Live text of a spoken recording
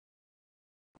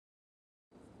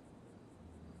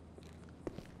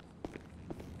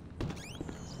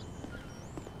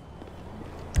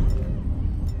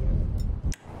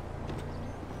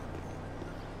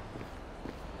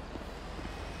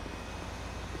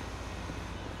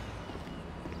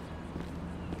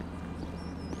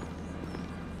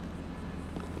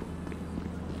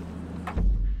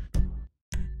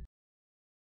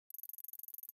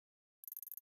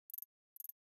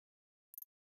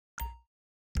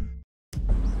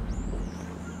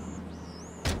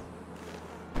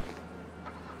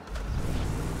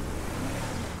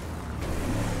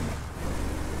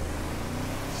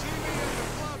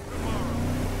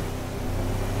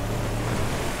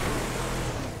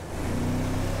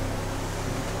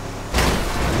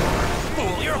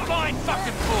you're a fine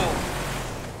fucking fool!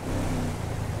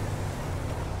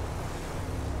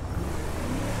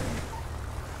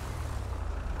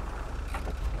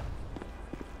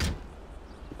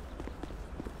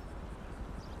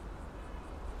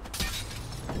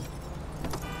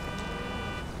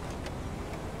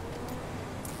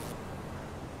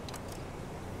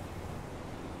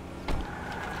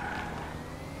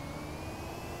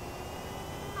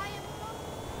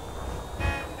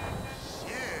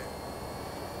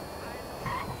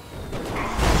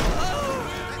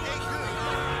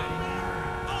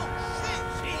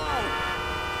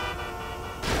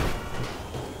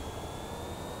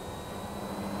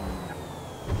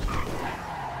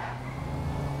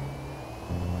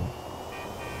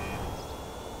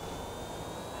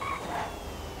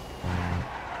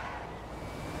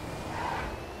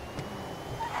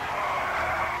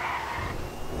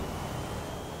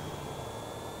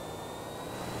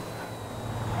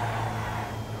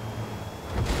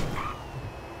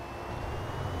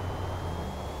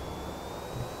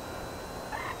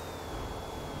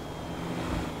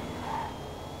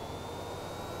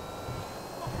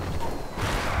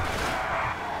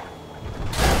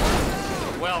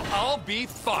 Well, I'll be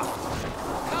fucked.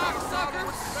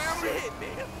 Cocksucker! Shit,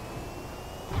 man.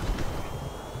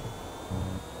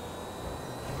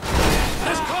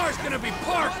 This car's gonna be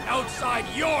parked outside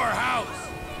your house.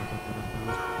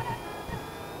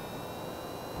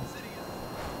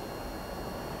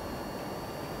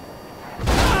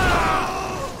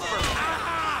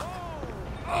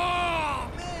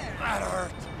 Oh, that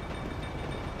hurt.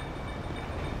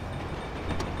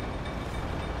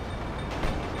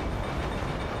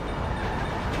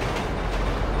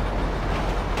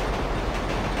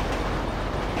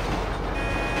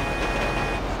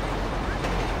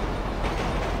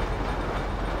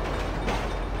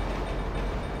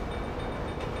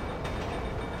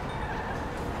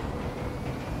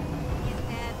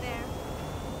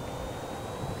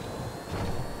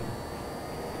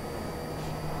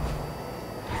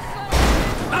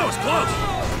 That was close!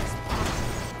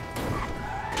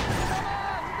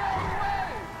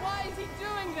 Why is he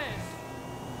doing this?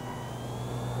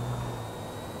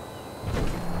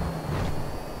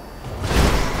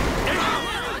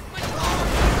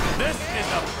 This is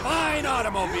a fine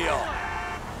automobile!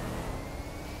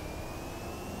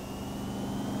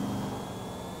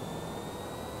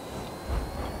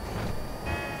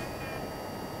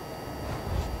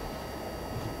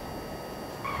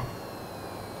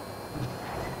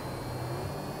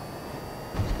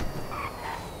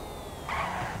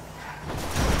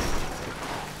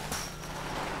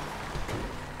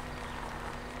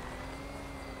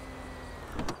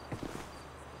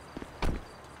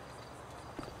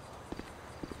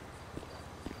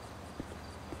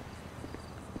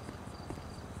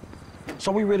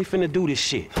 So we really finna do this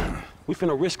shit? We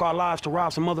finna risk our lives to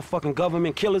rob some motherfucking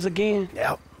government killers again?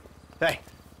 Yep. Hey.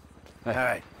 All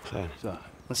right. Son. So,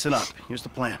 listen up. Here's the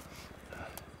plan. All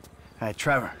right,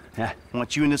 Trevor. Yeah? I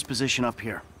want you in this position up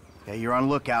here. Okay, you're on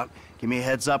lookout. Give me a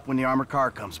heads up when the armored car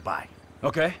comes by.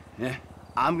 Okay, yeah.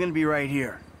 I'm gonna be right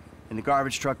here, in the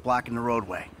garbage truck blocking the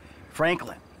roadway.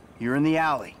 Franklin, you're in the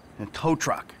alley, in a tow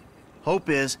truck. Hope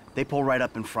is they pull right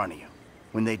up in front of you.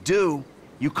 When they do,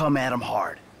 you come at them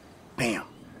hard. Bam.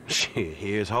 Shit,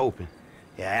 here's hoping.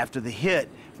 Yeah, after the hit,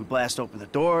 we blast open the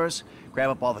doors, grab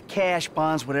up all the cash,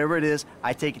 bonds, whatever it is,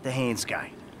 I take it to Haynes'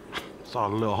 guy. It's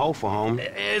all a little hopeful, homie.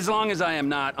 As long as I am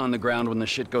not on the ground when the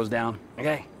shit goes down.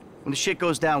 Okay? When the shit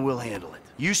goes down, we'll handle it.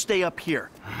 You stay up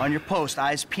here, on your post,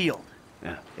 eyes peeled.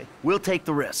 Yeah. Okay? We'll take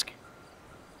the risk.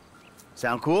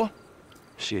 Sound cool?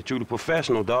 Shit, you the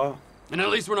professional, dawg. And at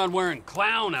least we're not wearing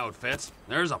clown outfits.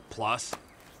 There's a plus.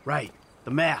 Right.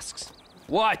 The masks.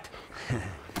 What?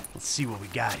 Let's see what we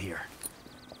got here.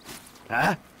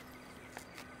 Huh?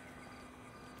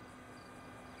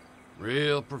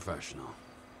 Real professional.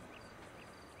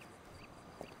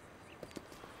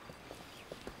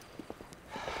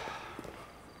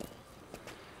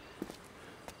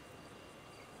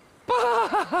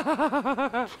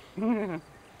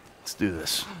 Let's do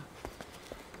this.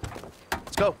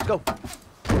 Let's go, let's go.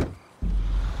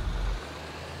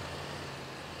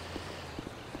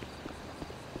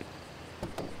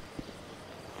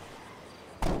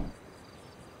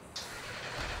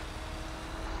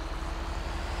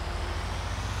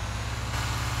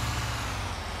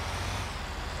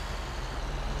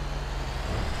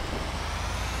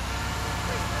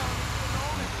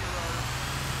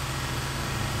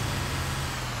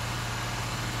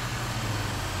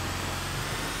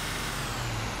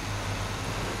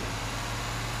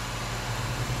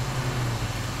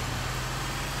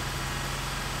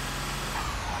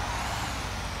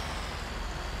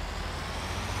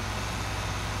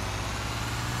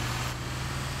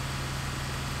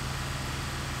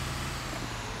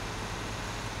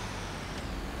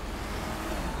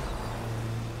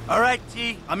 All right,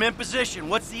 T, I'm in position.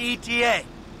 What's the ETA?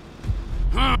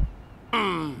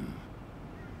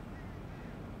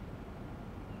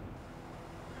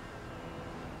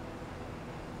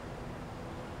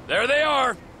 There they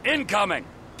are, incoming.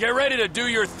 Get ready to do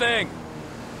your thing.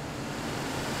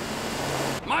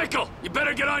 Michael, you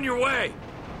better get on your way.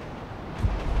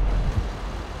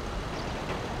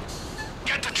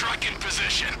 Get the truck in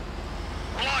position.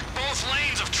 Block both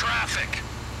lanes of traffic.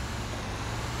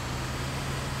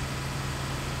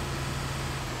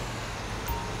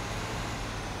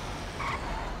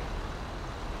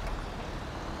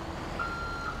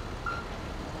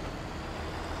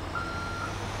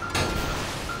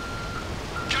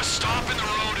 Just stop in the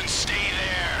road and stay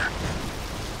there.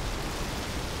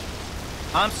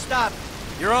 I'm stopped.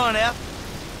 You're on, F.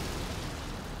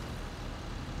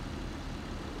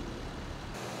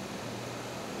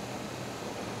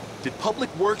 Did Public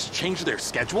Works change their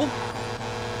schedule?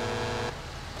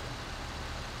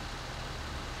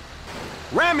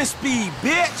 Ramming speed,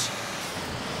 bitch!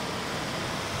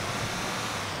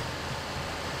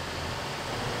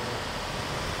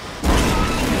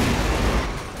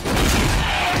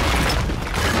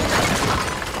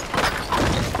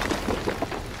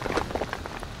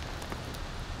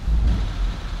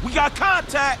 We got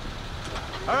contact!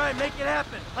 All right, make it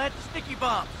happen. Plant the sticky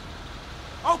bombs.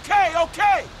 Okay,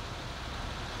 okay!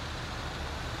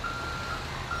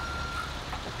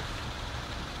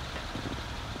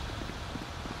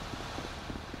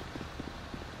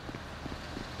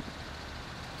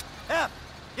 F,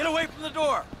 get away from the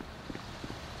door.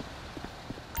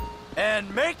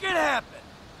 And make it happen.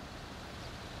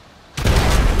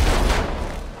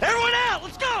 Everyone out,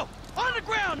 let's go! On the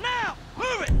ground, now!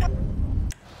 Move it!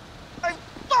 My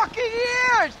fucking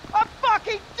ears! I'm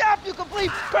fucking deaf, you complete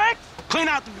pricks! Clean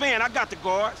out the van, I got the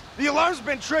guards. The alarm's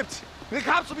been tripped. The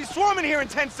cops will be swarming here in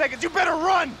 10 seconds. You better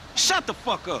run! Shut the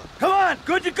fuck up. Come on,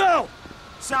 good to go!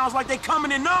 Sounds like they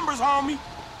coming in numbers, homie.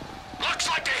 Looks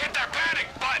like they hit their panic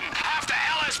button. Half the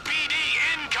LSPD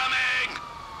incoming.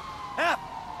 F,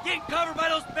 get covered by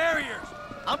those barriers.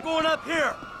 I'm going up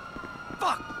here.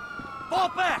 Fuck! Fall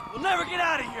back, we'll never get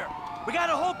out of here. We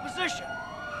gotta hold position.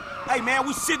 Hey man,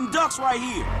 we sitting ducks right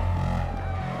here.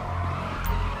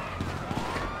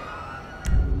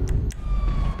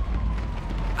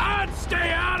 I'd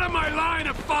stay out of my line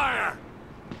of fire.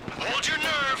 Hold your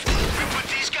nerve. If we put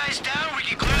these guys down, we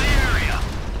can clear the area.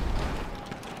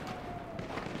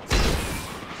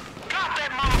 Got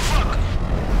that motherfucker.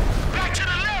 Back to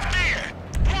the left there.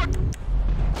 More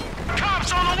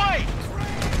cops on the way.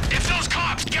 If those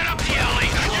cops get up the alley,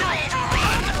 you're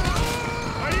overrun.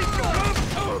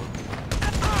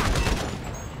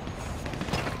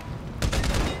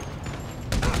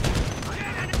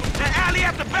 That alley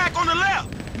at the back on the left.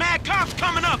 Mad cops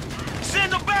coming up.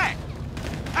 Send them back.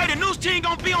 Hey, the news team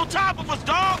gonna be on top of us,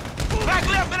 dog. Back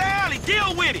left of the alley.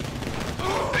 Deal with it.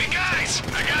 Hey guys,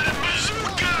 I got a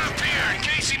bazooka up here in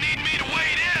case you need me to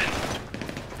wade in.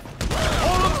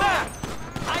 Hold them back!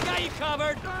 I got you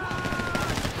covered!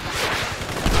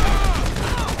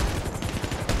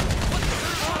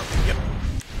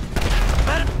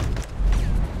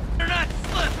 Better not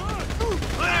slip!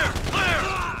 Clear! Clear!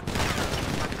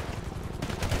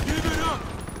 Give it up.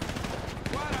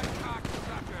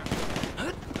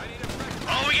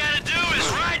 All we gotta do is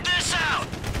ride this out.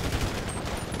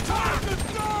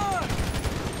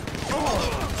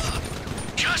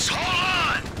 Just hold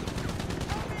on.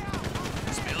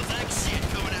 Smells like shit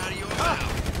coming out of your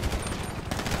mouth.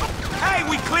 Hey,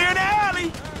 we clear the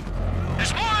alley.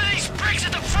 There's more of these bricks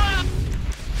at the front of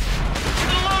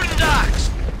the loading docks.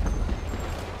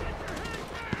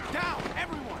 Down,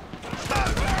 everyone!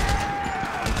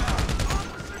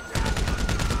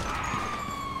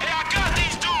 Hey, I got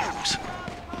these dudes.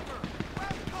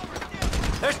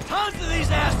 There's tons of these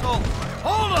assholes!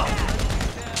 Hold them!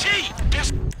 Gee,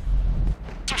 there's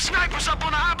some snipers up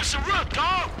on the opposite roof,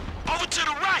 dog. Over to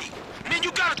the right. And then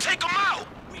you gotta take them out.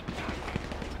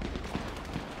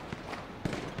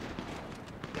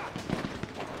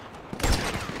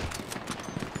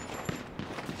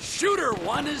 Shooter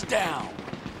one is down.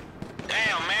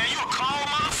 Damn, man, you a cold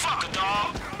motherfucker,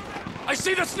 dog. I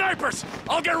see the snipers.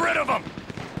 I'll get rid of them.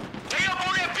 They up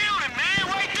on that building, man,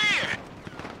 right there.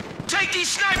 Take these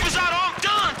snipers out or I'm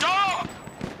done, dog.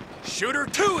 Shooter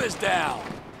two is down.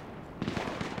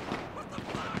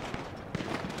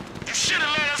 You should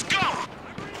have let us go.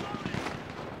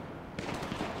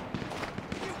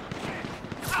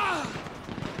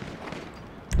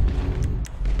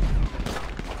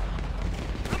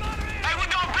 Hey, we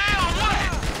gonna bail or what?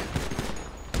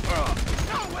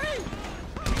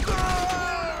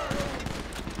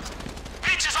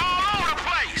 Bitches all over the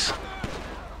place. Thanks.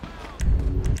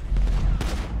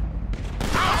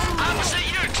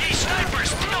 Opposite your T snipers.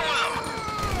 Deal with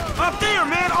them. Up there,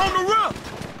 man, on the roof.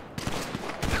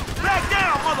 Back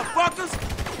down, motherfuckers.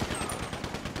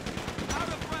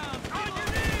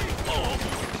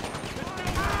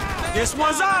 This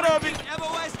one's out of it.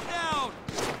 MOS down!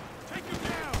 Take him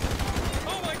down!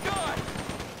 Oh my god!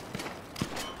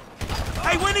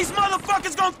 Hey, when these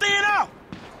motherfuckers gonna thin out?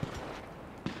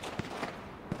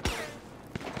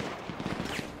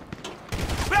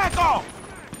 Back off!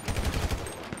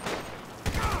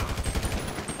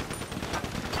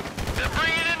 They're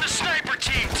bringing in the sniper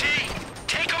team, T.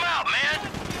 Take them out, man.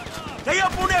 They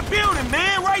up on that building,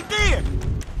 man, right there.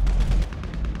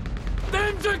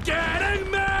 Things are getting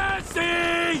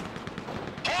messy!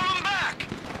 Hold them back.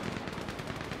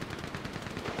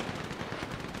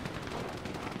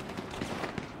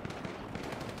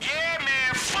 Yeah,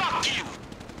 man, fuck you.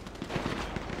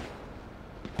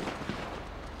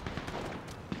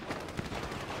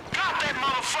 Got that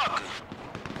motherfucker.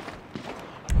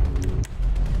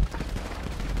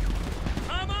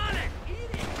 I'm on it! Eat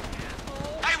it,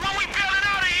 asshole! Hey, when we bailing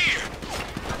out of here?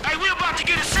 Hey, we about to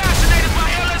get assassinated by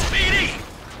LSPD.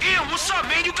 Ian, what's up,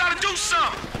 man? You gotta do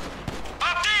something.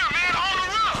 Up there, man, on the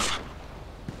roof.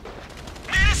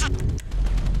 Man, this is...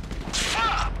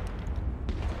 fuck.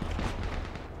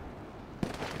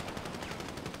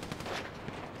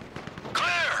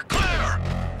 Clear, clear.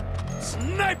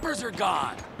 Snipers are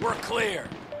gone! We're clear!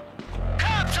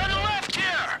 Cops on the left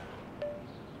here.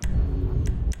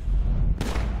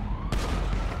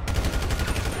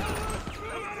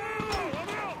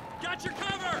 Got your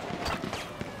cover!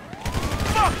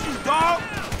 Fuck you, dog.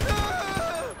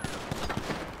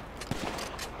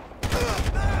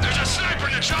 There's a sniper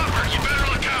in the chopper. You better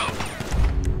look out.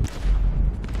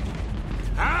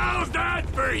 How's that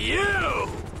for you?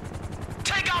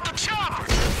 Take out the chopper.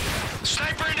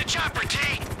 Sniper in the chopper, T.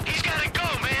 He's gotta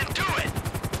go, man. Do it.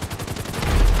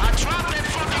 I dropped that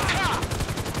fucking cop.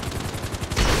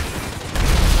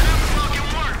 Good fucking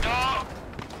work, dog.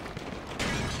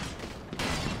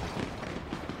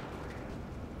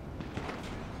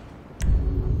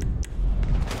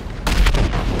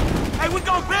 Hey, we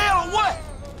gonna bail or what?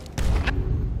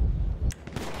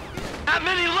 Not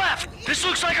many left. This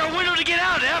looks like our window to get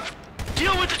out, F.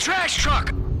 Deal with the trash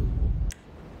truck.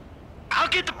 I'll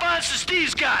get the bonds to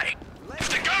Steve's guy. If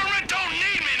the government don't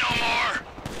need me no more.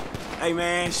 Hey,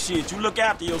 man, shit, you look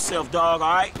after yourself, dog,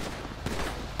 all right?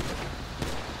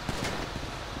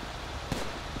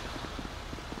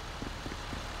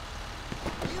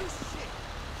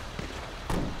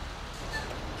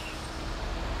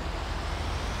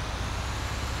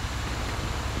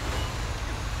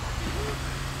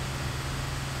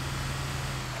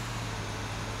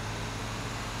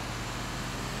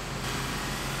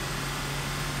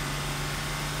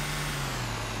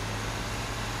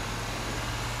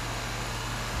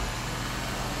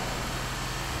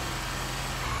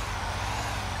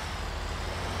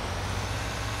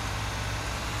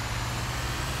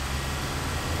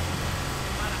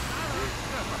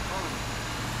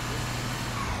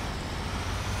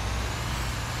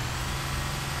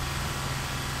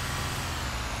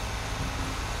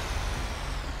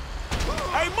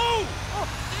 Hey, move!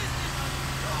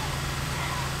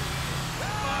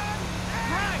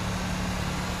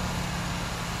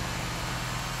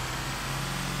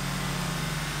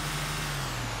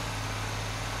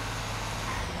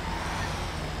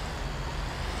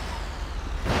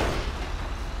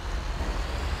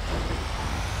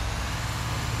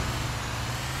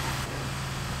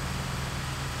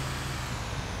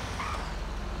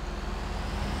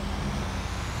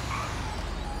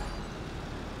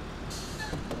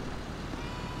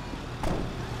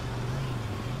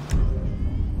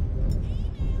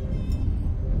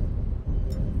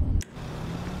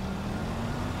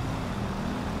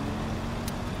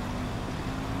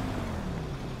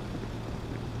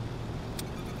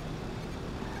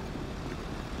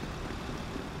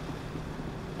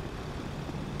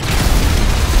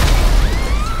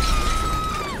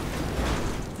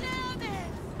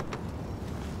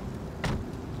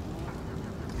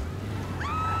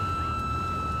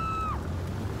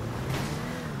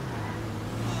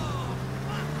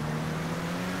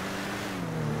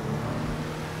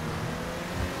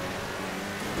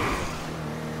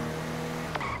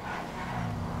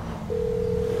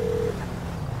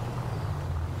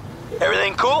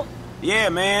 Everything cool? Yeah,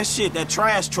 man, shit, that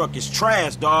trash truck is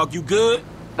trash, dog. You good?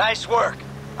 Nice work.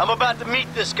 I'm about to meet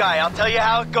this guy. I'll tell you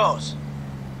how it goes.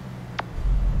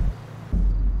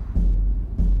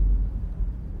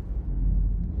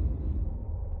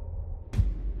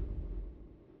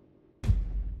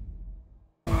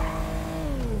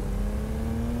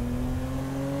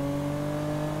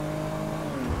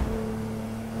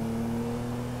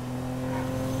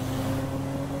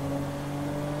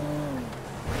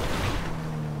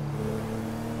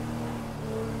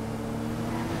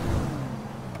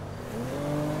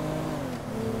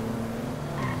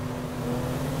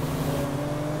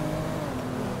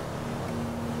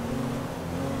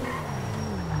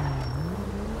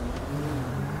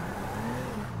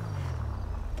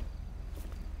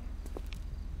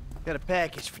 Got a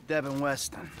package for Devin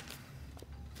Weston.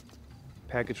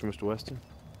 Package from Mr. Weston?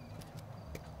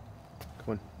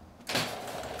 Come on.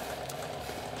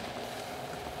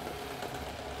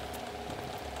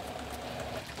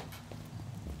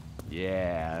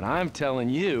 Yeah, and I'm telling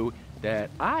you that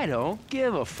I don't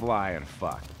give a flying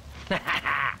fuck.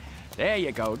 There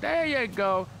you go, there you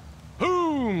go.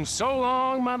 Boom! So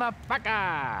long,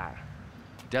 motherfucker!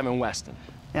 Devin Weston.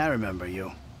 Yeah, I remember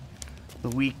you. The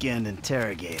weekend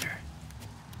interrogator.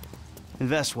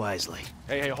 Invest wisely.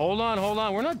 Hey, hold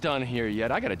on. We're not done here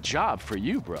yet. I got a job for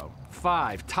you, bro.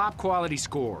 5 top quality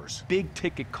scores. Big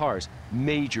ticket cars.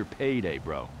 Major payday,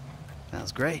 bro.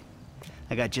 Sounds great.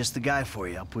 I got just the guy for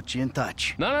you. I'll put you in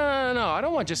touch. No. I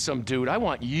don't want just some dude. I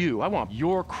want you. I want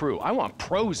your crew. I want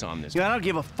pros on this. Yeah, I don't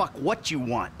give a fuck what you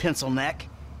want, pencil neck.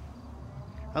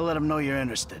 I'll let them know you're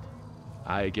interested.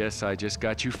 I guess I just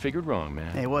got you figured wrong,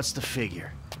 man. Hey, what's the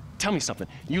figure? Tell me something.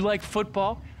 You like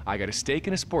football? I got a stake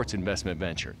in a sports investment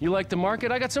venture. You like the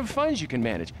market? I got some funds you can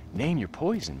manage. Name your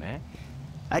poison, man.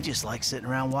 I just like sitting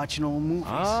around watching old movies.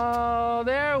 Oh,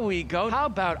 there we go. How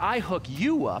about I hook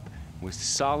you up with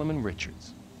Solomon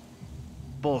Richards?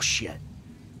 Bullshit.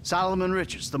 Solomon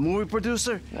Richards, the movie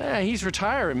producer? Yeah, he's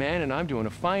retiring, man, and I'm doing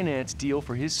a finance deal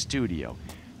for his studio.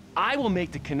 I will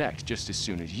make the connect just as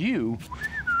soon as you...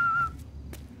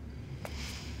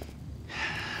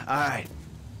 All right.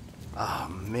 Oh,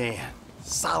 man.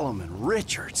 Solomon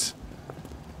Richards.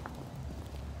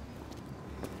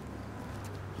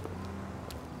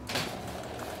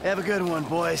 Have a good one,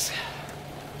 boys.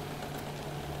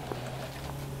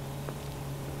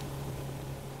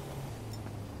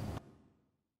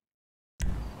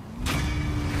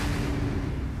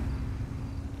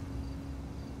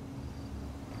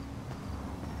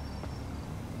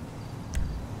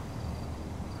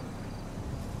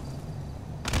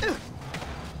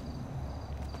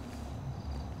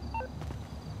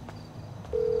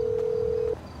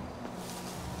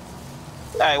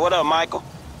 Hey, what up, Michael?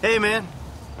 Hey, man.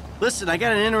 Listen, I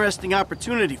got an interesting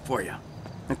opportunity for you.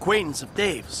 An acquaintance of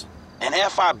Dave's. An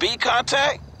FIB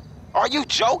contact? Are you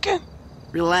joking?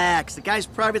 Relax, the guy's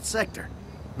private sector.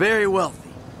 Very wealthy.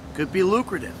 Could be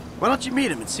lucrative. Why don't you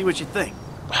meet him and see what you think?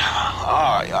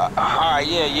 All right,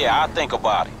 yeah, I'll think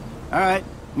about it. All right,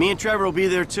 me and Trevor will be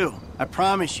there too. I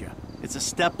promise you. It's a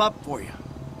step up for you.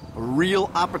 A real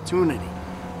opportunity.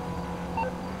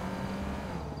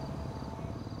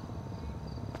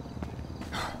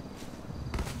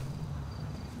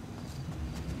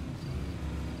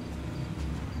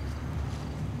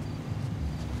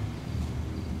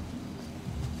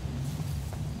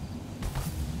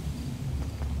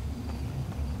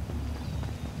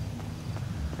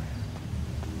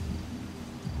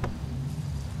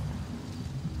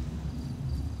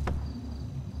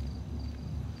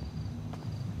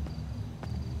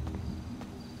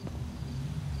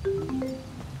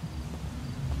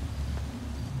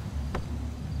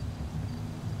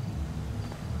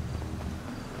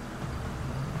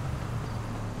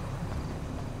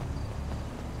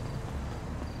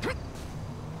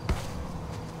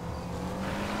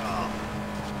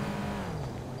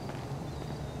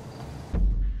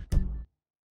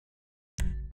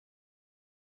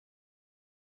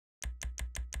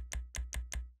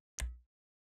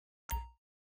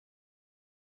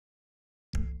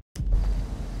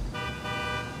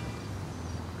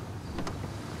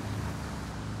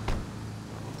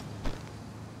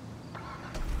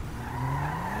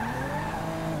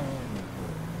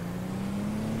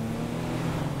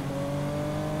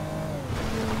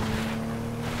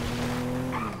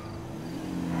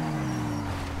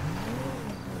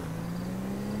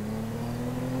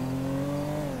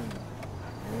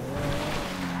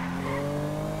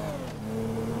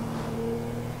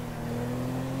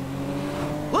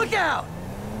 Look out!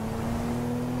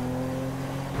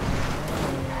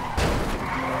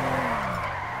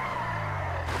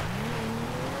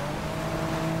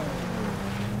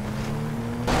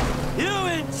 You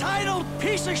entitled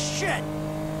piece of shit!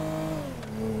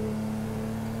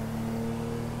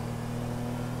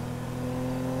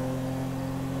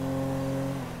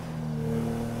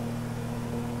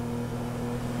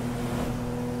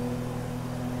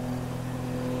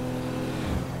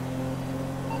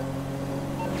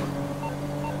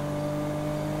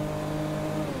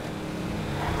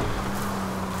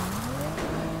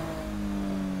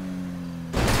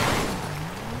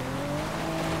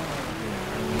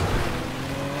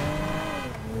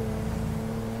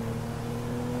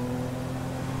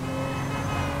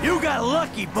 You got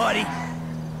lucky, buddy.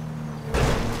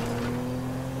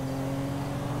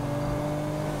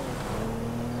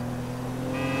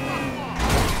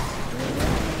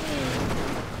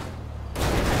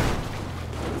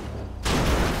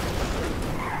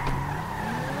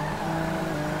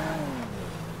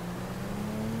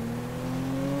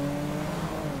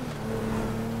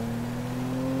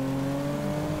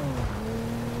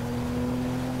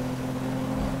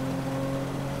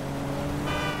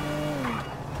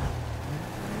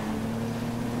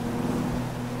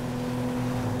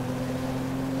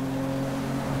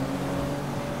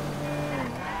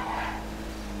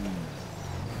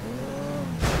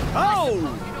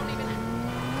 Oh!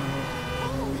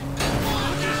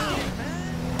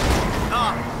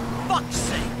 Ah, fuck's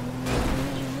sake!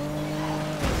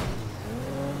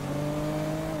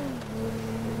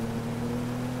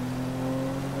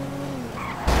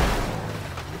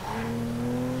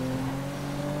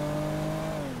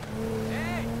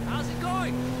 Hey, how's it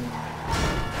going?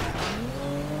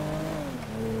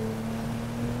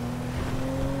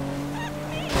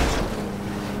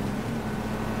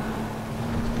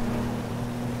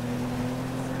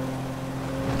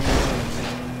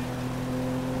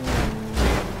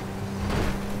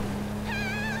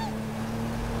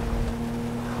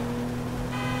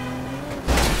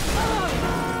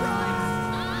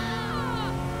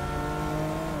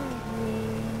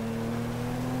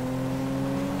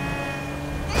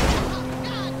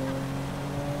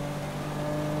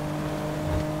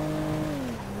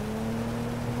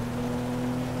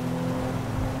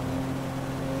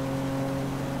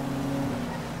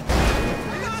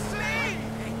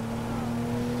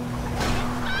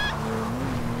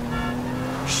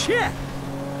 Shit!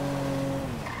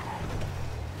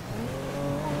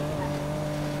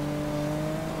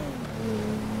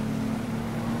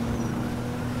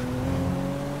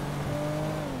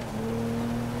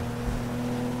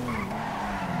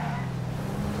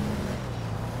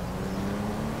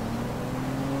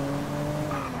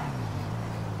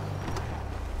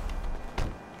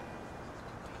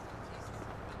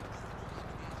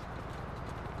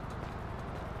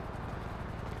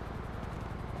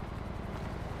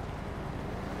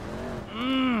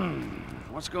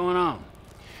 What's going on?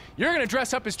 You're gonna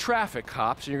dress up as traffic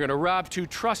cops, and you're gonna rob two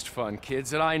trust fund kids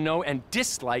that I know and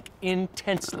dislike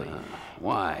intensely.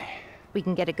 Why? We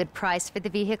can get a good price for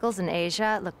the vehicles in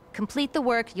Asia. Look, complete the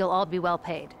work, you'll all be well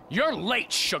paid. You're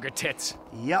late, sugar tits.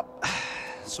 Yep.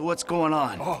 So what's going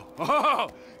on?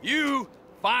 Oh, you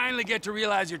finally get to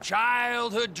realize your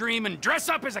childhood dream and dress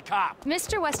up as a cop.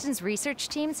 Mr. Weston's research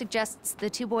team suggests the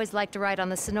two boys like to ride on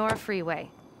the Sonora Freeway.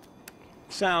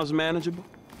 Sounds manageable.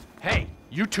 Hey,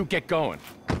 you two get going.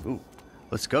 Ooh,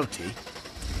 let's go, T.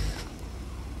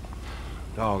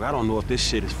 Dog, I don't know if this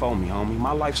shit is for me, homie.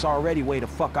 My life's already way the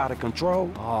fuck out of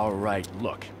control. All right,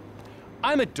 look.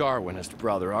 I'm a Darwinist,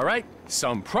 brother, all right?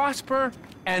 Some prosper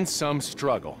and some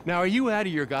struggle. Now, are you out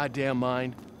of your goddamn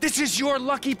mind? This is your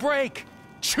lucky break.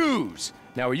 Choose.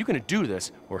 Now, are you gonna do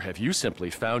this, or have you simply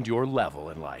found your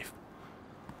level in life?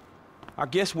 I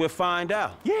guess we'll find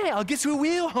out. Yeah, I guess we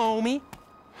will, homie.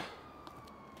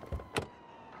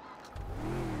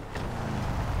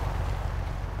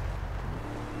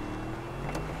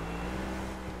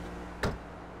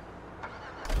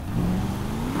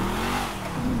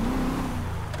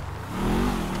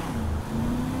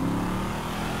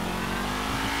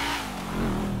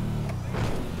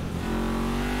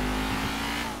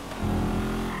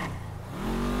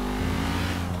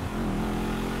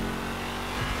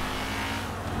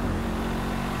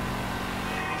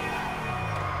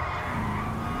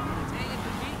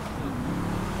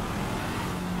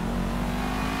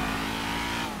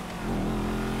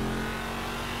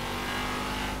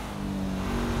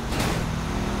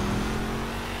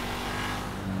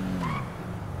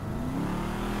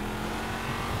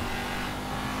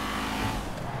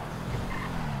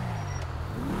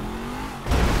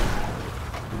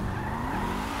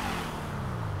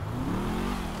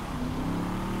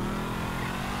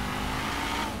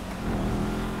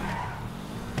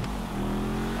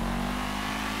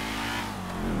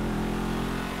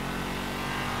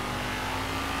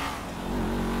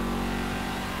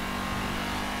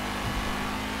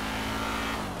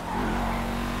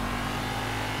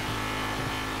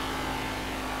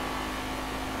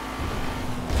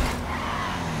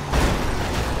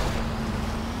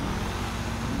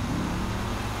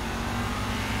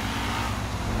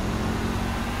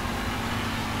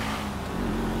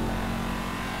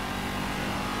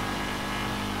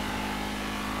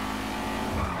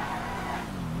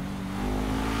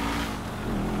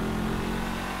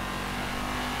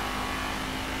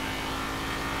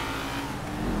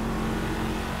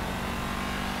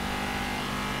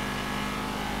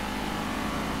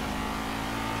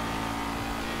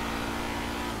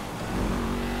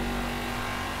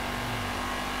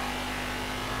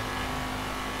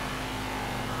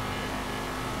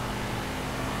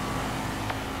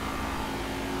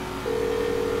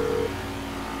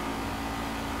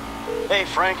 Hey,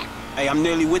 Frank. Hey, I'm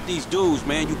nearly with these dudes,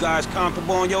 man. You guys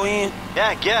comfortable on your end? Yeah,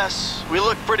 I guess. We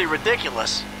look pretty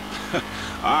ridiculous. All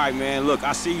right, man. Look,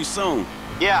 I'll see you soon.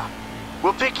 Yeah.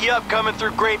 We'll pick you up coming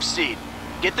through Grapeseed.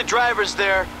 Get the drivers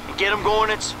there and get them going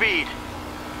at speed.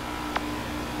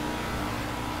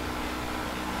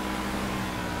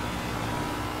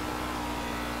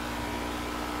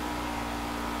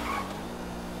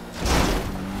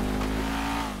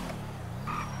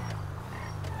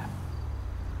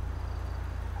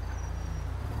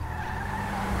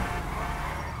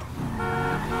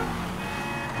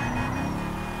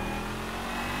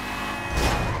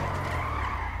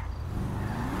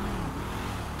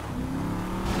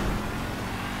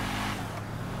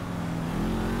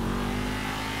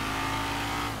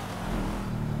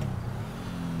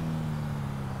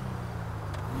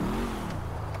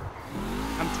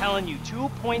 telling you,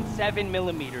 2.7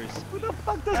 millimeters. Who the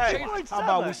fuck does Hey, 2.7? how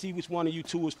about we see which one of you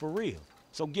two is for real?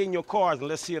 So get in your cars and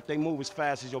let's see if they move as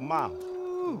fast as your mouth.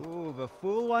 Ooh, the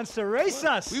fool wants to race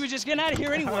us. We were just getting out of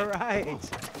here anyway. All right.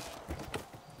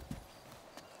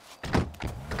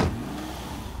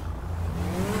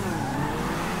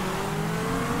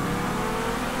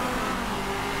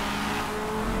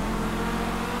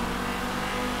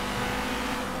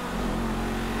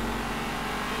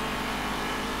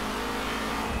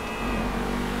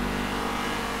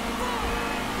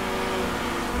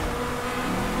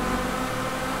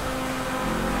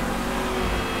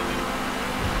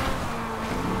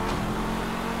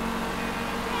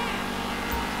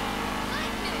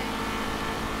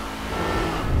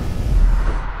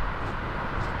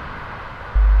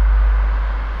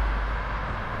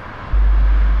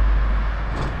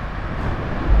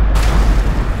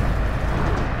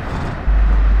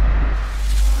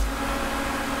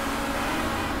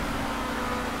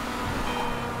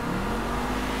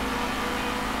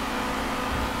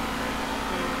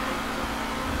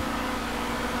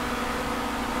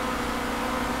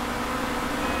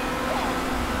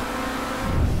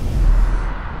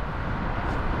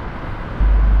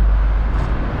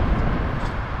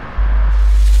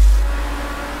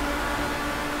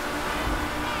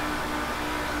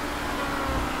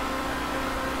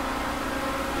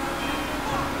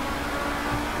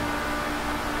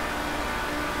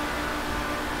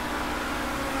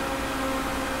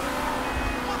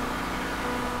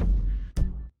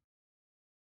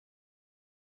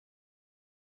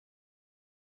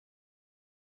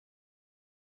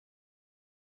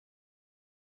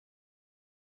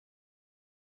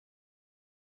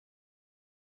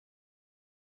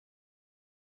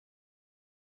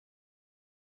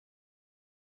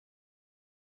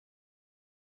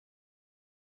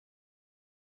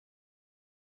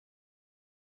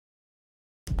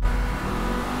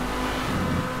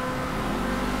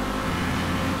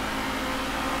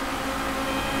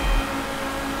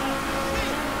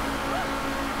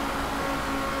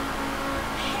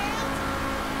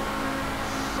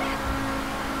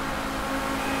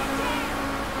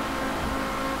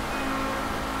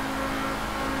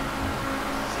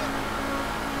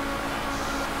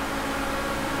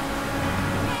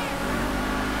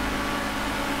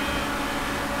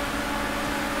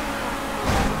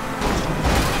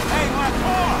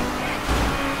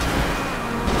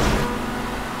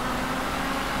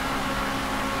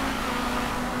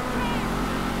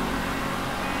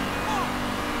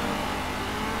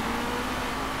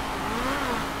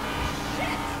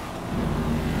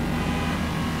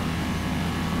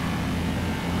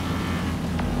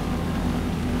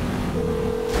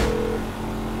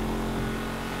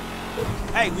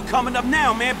 Hey, we coming up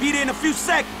now, man. Be there in a few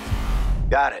seconds.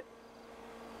 Got it.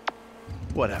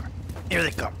 Whatever. Here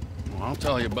they come. Well, I'll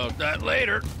tell you about that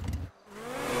later.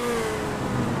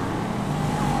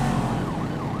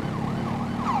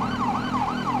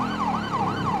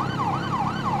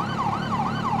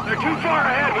 They're too far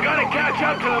ahead. We gotta catch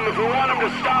up to them if we want them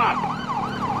to stop.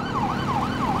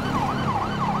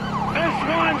 This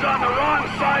one's on the wrong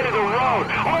side of the road.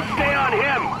 I'll stay on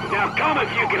him. Now come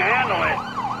if you can handle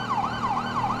it.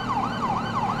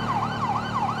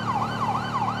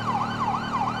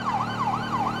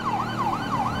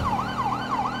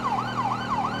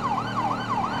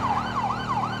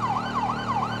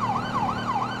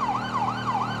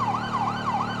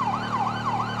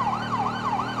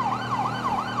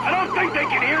 I don't think they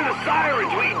can hear the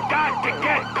sirens. We got to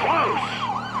get close.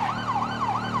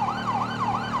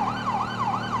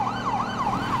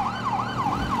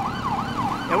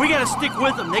 Yeah, we gotta stick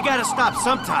with them. They gotta stop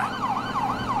sometime.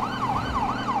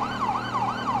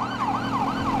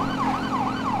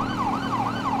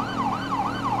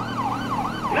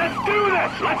 Let's do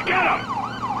this. Let's get them.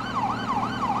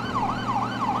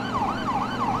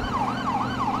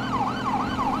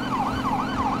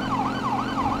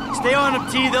 Stay on them,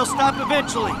 T. They'll stop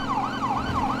eventually.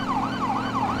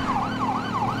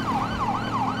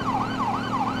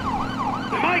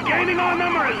 Am I gaining on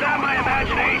them, or is that my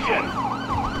imagination?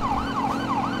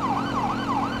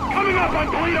 Coming up on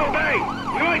Toledo Bay.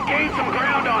 We might gain some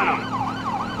ground on them.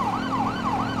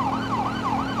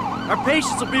 Our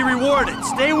patience will be rewarded.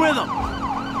 Stay with them.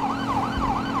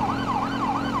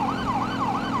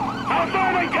 How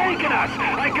far are they taking us?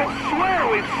 I could swear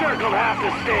we've circled half the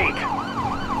state.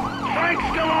 Frank's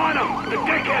still on him. The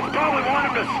dickheads probably want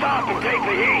him to stop and take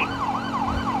the heat.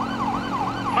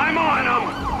 I'm on him.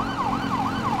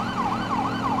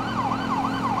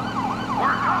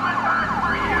 We're coming back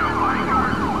for you, Mike.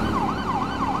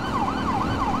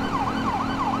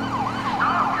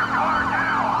 Stop your car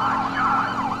now,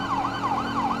 hotshot.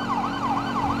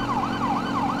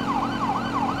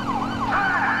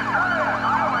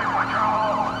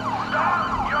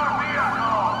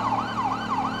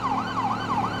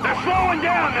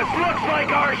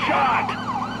 our shot.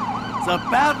 It's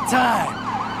about time.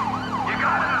 You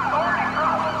got an authority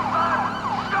problem, son?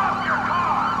 Stop your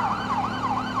car.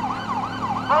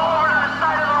 Pull over to the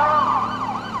side of the road.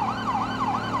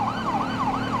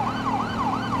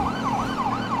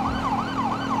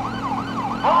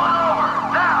 Pull it over,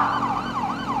 now.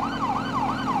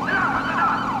 Enough is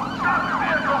enough. Stop your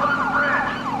vehicles on the bridge.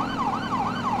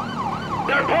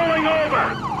 They're pulling over.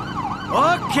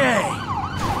 Okay.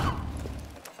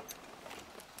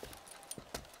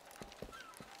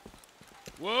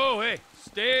 Whoa, hey,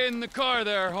 stay in the car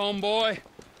there, homeboy.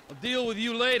 I'll deal with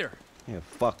you later. Yeah,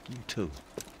 fuck you too.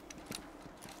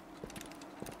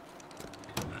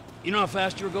 You know how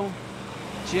fast you were going?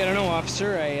 Gee, I don't know,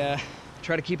 officer. I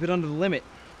try to keep it under the limit.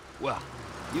 Well,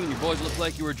 you and your boys look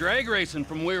like you were drag racing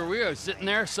from where we were sitting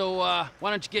there, so why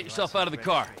don't you get yourself out of the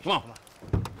car? Come on.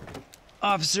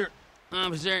 Officer,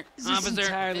 Officer, is this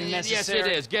entirely necessary? Yes,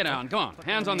 it is. Get on. Come on.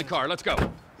 Hands on the car. Let's go.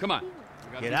 Come on.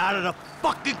 Get out of the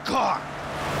fucking car.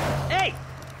 Hey!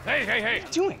 Hey! What are you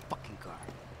doing? Fucking car.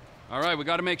 All right, we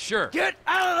got to make sure. Get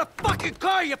out of the fucking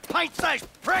car, you pint-sized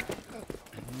prick!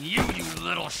 You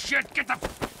little shit! Get the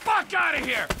fuck out of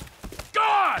here! Go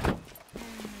on!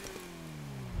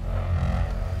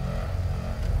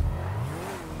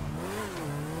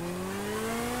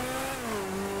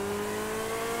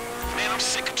 Man, I'm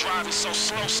sick of driving so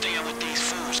slow staying with these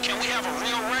fools. Can we have a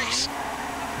real race?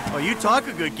 Oh, you talk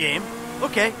a good game.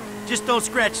 Okay, just don't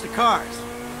scratch the cars.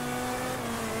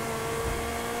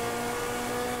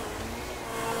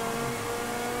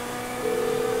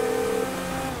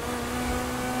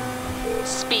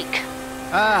 Speak.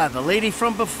 Ah, the lady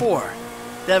from before.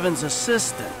 Devin's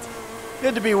assistant.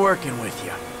 Good to be working with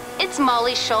you. It's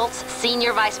Molly Schultz,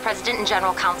 Senior Vice President and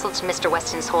General Counsel to Mr.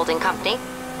 Weston's holding company.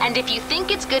 And if you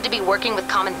think it's good to be working with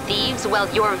common thieves, well,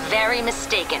 you're very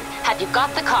mistaken. Have you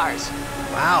got the cars?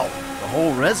 Wow, the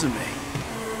whole resume.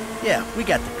 Yeah, we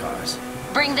got the cars.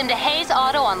 Bring them to Hayes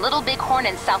Auto on Little Bighorn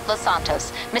in South Los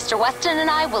Santos. Mr. Weston and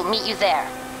I will meet you there.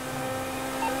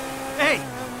 Hey,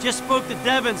 just spoke to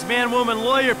Devin's man-woman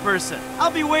lawyer person.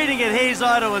 I'll be waiting at Hayes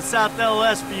Auto in South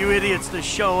LS for you idiots to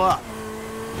show up.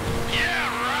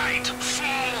 Yeah, right,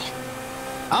 fool.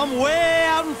 I'm way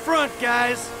out in front,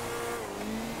 guys.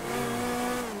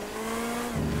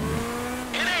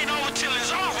 It ain't over till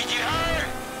it's over, you heard?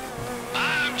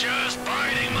 I'm just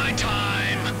biding my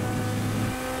time.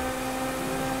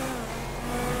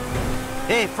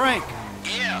 Hey, Frank.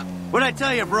 Yeah. What'd I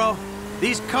tell you, bro?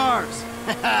 These cars.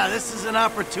 This is an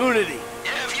opportunity.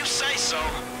 Yeah, if you say so.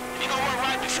 You know what,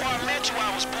 right before I met you,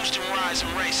 I was boosting rides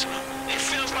and racing them. It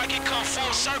feels like it come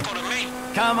full circle to me.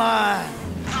 Come on.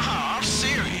 Nah, I'm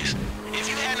serious. If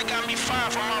you hadn't got me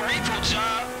fired from my repo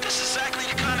job, this is exactly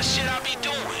the kind of shit I be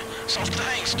doing. So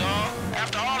thanks, dawg.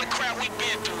 After all the crap we've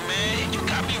been through, man, you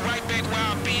got me right back where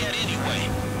I'll be at anyway.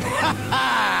 Ha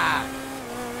ha!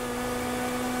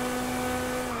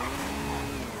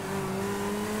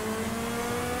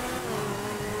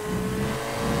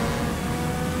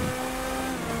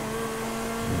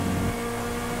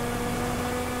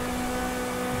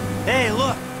 Hey,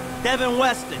 look, Devin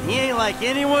Weston. He ain't like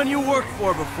anyone you worked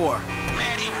for before.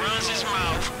 Man, he runs his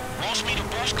mouth, wants me to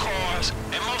boost cars,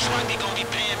 and most likely gonna be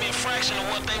paying me a fraction of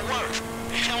what they worth.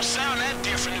 It don't sound that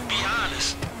different, to be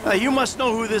honest. You must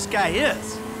know who this guy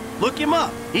is. Look him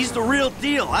up. He's the real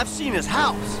deal. I've seen his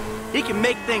house. He can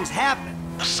make things happen.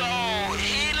 So,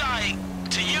 he like,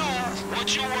 to you,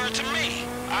 what you were to me.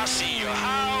 I see your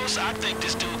house, I think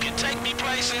this dude can take me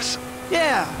places.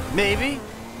 Yeah, maybe.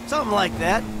 Something like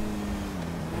that.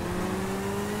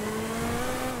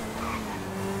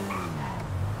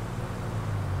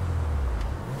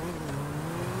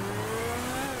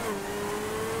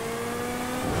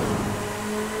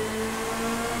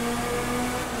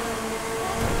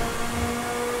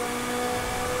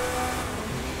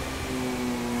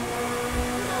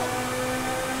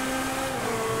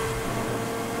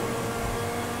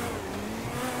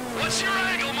 What's your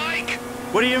angle, Mike?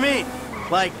 What do you mean?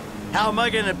 Like, how am I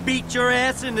gonna beat your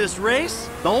ass in this race?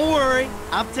 Don't worry,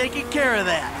 I'm taking care of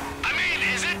that. I mean,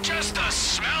 is it just the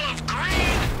smell of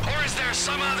green? Or is there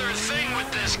some other thing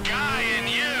with this guy and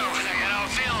you? You know,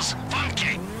 feels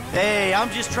funky. Hey, I'm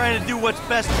just trying to do what's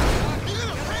best.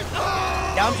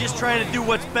 I'm just trying to do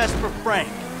what's best for Frank.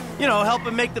 You know, help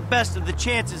him make the best of the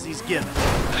chances he's given.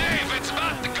 Hey, if it's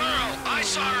about the girl, I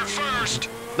saw her first.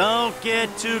 Don't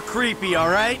get too creepy, all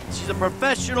right? She's a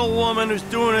professional woman who's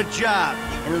doing a job,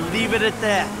 and leave it at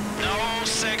that. No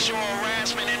sexual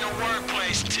harassment in the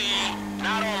workplace, T.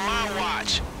 Not on my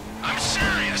watch. I'm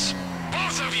serious.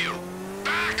 Both of you.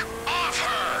 Back off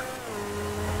her.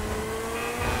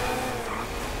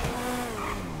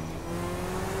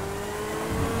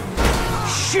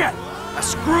 Shit! I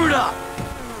screwed up!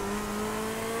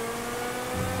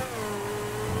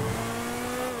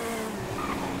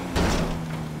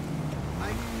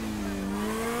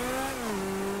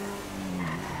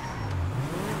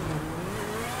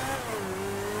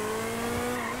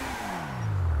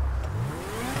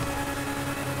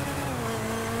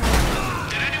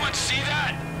 Did anyone see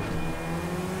that?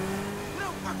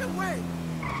 No fucking way!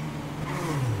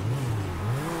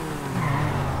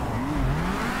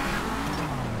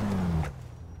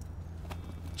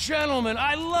 Gentlemen,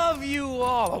 I love you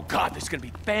all. Oh, God, this is gonna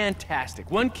be fantastic.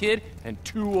 One kid and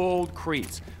 2 old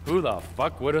creeps. Who the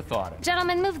fuck would have thought it?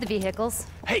 Gentlemen, move the vehicles.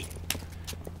 Hey,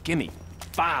 gimme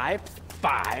 5,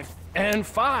 5, and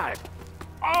 5.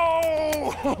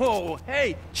 Oh,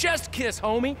 hey, chest kiss,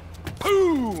 homie.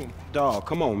 Boom! Dawg,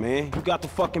 come on, man. You got the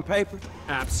fucking paper?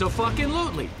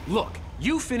 Abso-fucking-lutely. Look,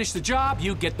 you finish the job,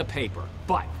 you get the paper.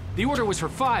 But the order was for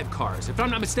 5 cars. If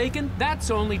I'm not mistaken, that's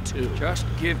only 2. Just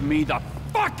give me the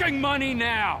fucking money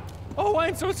now! Oh,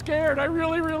 I'm so scared. I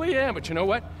really, really am. But you know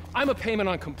what? I'm a payment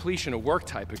on completion of work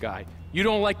type of guy. You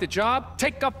don't like the job?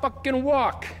 Take a fucking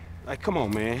walk. Hey, come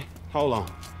on, man. Hold on.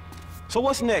 So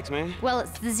what's next, man? Well,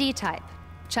 it's the Z-type.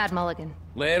 Chad Mulligan.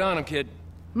 Lay it on him, kid.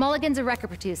 Mulligan's a record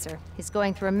producer. He's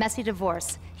going through a messy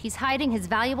divorce. He's hiding his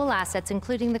valuable assets,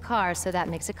 including the car, so that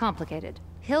makes it complicated.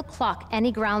 He'll clock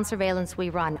any ground surveillance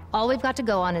we run. All we've got to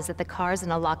go on is that the car's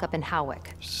in a lockup in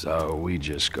Howick. So we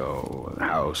just go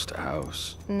house to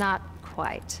house? Not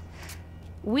quite.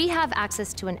 We have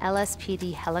access to an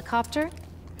LSPD helicopter.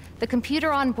 The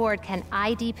computer on board can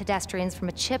ID pedestrians from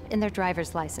a chip in their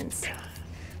driver's license.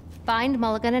 Find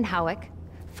Mulligan in Howick,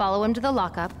 follow him to the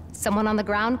lockup, someone on the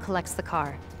ground collects the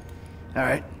car. All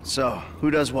right, so who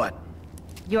does what?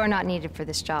 You're not needed for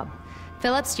this job.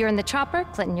 Phillips, you're in the chopper.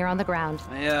 Clinton, you're on the ground.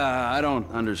 Yeah, I don't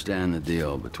understand the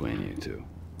deal between you two.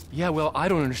 Yeah, well, I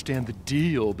don't understand the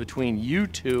deal between you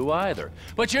two either.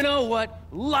 But you know what?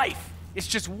 Life is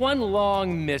just one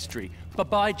long mystery.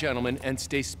 Bye-bye, gentlemen, and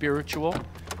stay spiritual.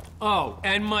 Oh,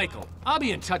 and Michael, I'll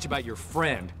be in touch about your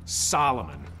friend,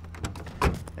 Solomon. All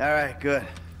right, good.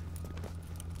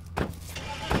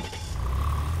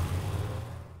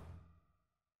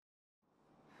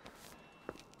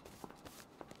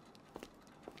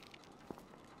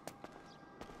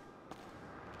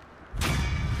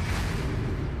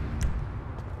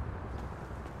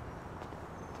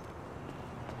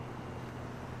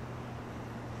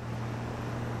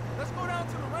 Let's go down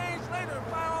to the range later and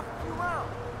fire off a few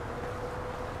rounds.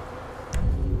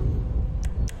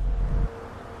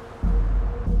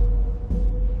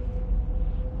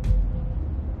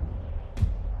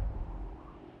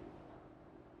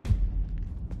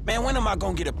 Man, when am I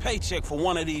gonna get a paycheck for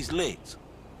one of these licks?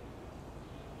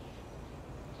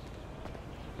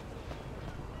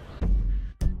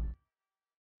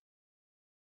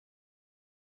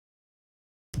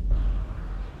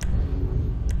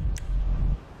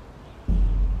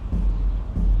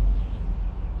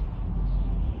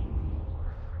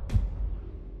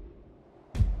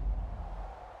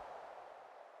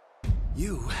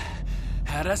 You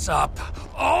had us up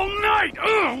all night!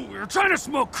 Ugh, we were trying to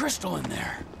smoke crystal in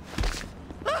there.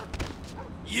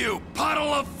 You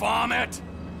puddle of vomit!